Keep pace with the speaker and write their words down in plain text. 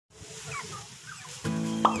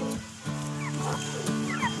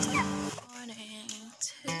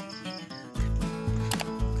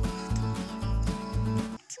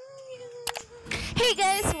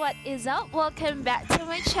what is up? Welcome back to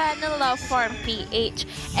my channel, Love Farm PH.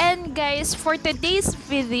 And guys, for today's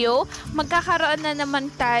video, magkakaroon na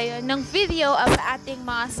naman tayo ng video of ating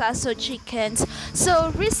mga SASSO chickens.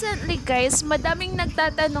 So recently guys, madaming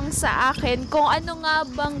nagtatanong sa akin kung ano nga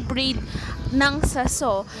bang breed ng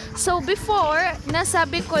SASSO. So before,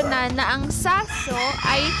 nasabi ko na ang SASSO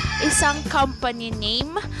ay isang company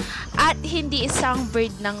name at hindi isang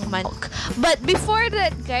breed ng manok. But before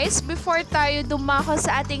that guys, before tayo dumako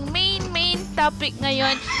sa ating main topic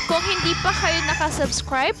ngayon, kung hindi pa kayo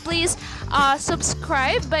nakasubscribe, please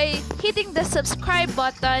subscribe by hitting the subscribe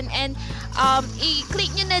button and i-click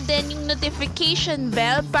nyo na din yung notification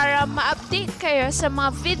bell para ma-update kayo sa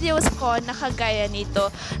mga videos ko na kagaya nito.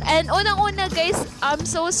 And unang-una guys, I'm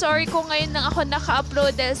so sorry kung ngayon lang ako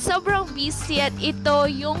naka-upload dahil sobrang busy at ito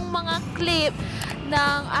yung mga clip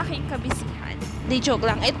ng aking kabisihan. Di joke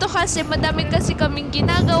lang. Ito kasi madami kasi kaming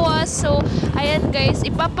ginagawa. So, ayan guys,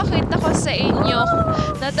 ipapakita ko sa inyo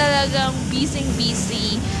na talagang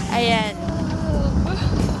busy. Ayan.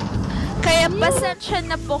 Kaya pasensya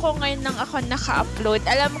na po kung ngayon lang ako naka-upload.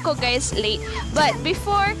 Alam ko guys, late. But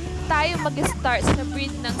before tayo mag-start sa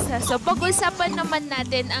breed ng SASSO, pag-usapan naman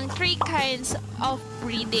natin ang 3 kinds of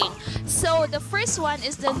breeding. So, the first one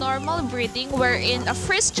is the normal breeding wherein a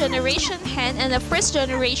first generation hen and a first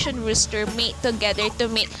generation rooster mate together to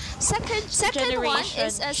make second generation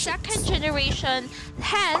is a second generation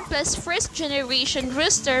hen plus first generation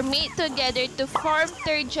rooster mate together to form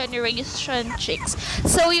third generation chicks.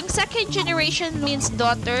 So, yung second generation means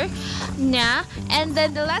daughter niya, and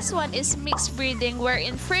then the last one is mixed breeding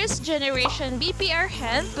wherein first generation BPR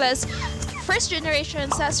hen plus first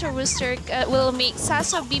generation SASSO rooster will make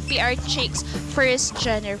SASSO BPR chicks first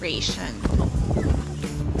generation.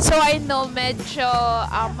 So I know medyo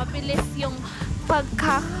mabilis yung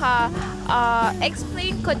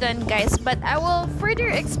explain ko dun guys, but I will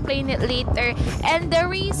further explain it later. And the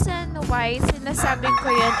reason why sinasabi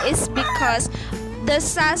ko yun is because the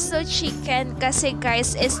SASSO chicken kasi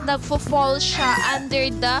guys is nagfo-fall siya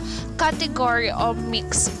under the category of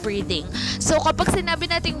mixed breeding. So kapag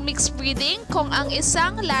sinabi nating mixed breeding, kung ang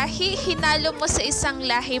isang lahi hinalo mo sa isang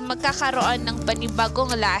lahi, magkakaroon ng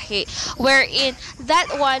panibagong lahi wherein that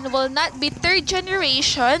one will not be third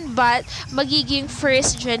generation but magiging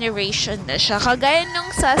first generation na siya. Kagaya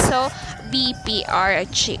ng SASSO BPR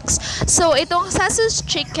chicks. So, itong SASSO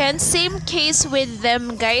chicken, same case with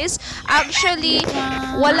them, guys. Actually,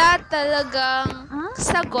 wala talagang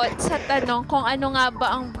sagot sa tanong kung ano nga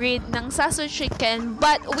ba ang breed ng SASSO chicken.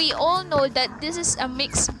 But we all know that this is a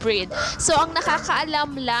mixed breed. So, ang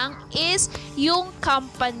nakakaalam lang is yung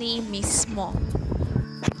company mismo.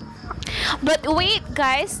 But wait,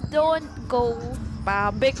 guys, don't go pa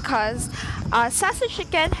because SASSO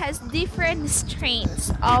chicken has different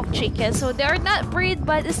strains of chicken, so they are not breed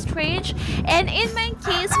but strange. And in my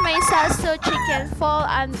case, my SASSO chicken fall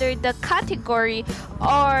under the category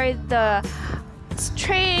or the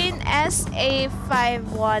strain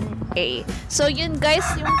SA51A. So yun guys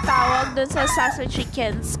yung tawag dun sa SASSO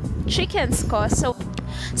chickens ko.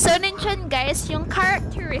 So nandyan guys yung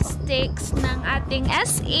characteristics ng ating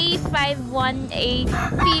SA51A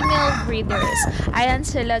female breeders. Ayan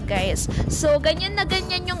sila guys. So ganyan na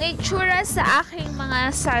ganyan yung itsura sa aking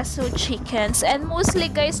mga SASSO chickens. And mostly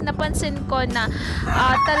guys, napansin ko na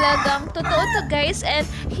talagang totoo to guys. And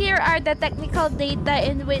here are the technical data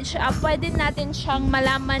in which pwede natin siyang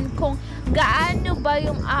malaman kung gaano ba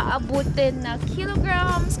yung aabutin na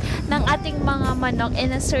kilograms ng ating mga manok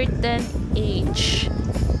in a certain age.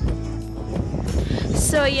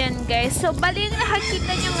 So, yan guys. So, bali yung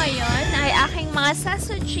nakakita nyo ngayon ay aking mga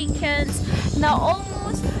SASSO chickens na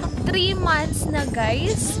almost 3 months na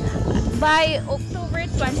guys by October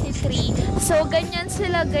 23. So, ganyan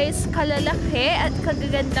sila guys kalalaki at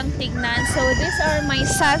kagagandang tignan. So, these are my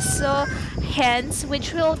SASSO hens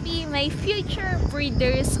which will be my future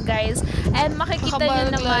breeders guys. And makikita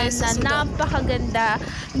nyo naman na napakaganda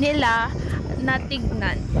nila na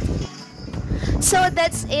tignan. So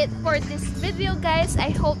that's it for this video guys. I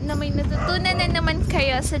hope na may natutunan na naman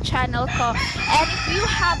kayo sa channel ko. And if you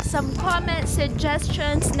have some comments,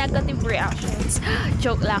 suggestions, negative reactions,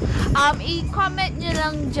 joke lang, i-comment nyo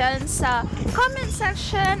lang dyan sa comment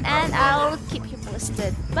section and I'll keep you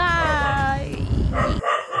posted. Bye!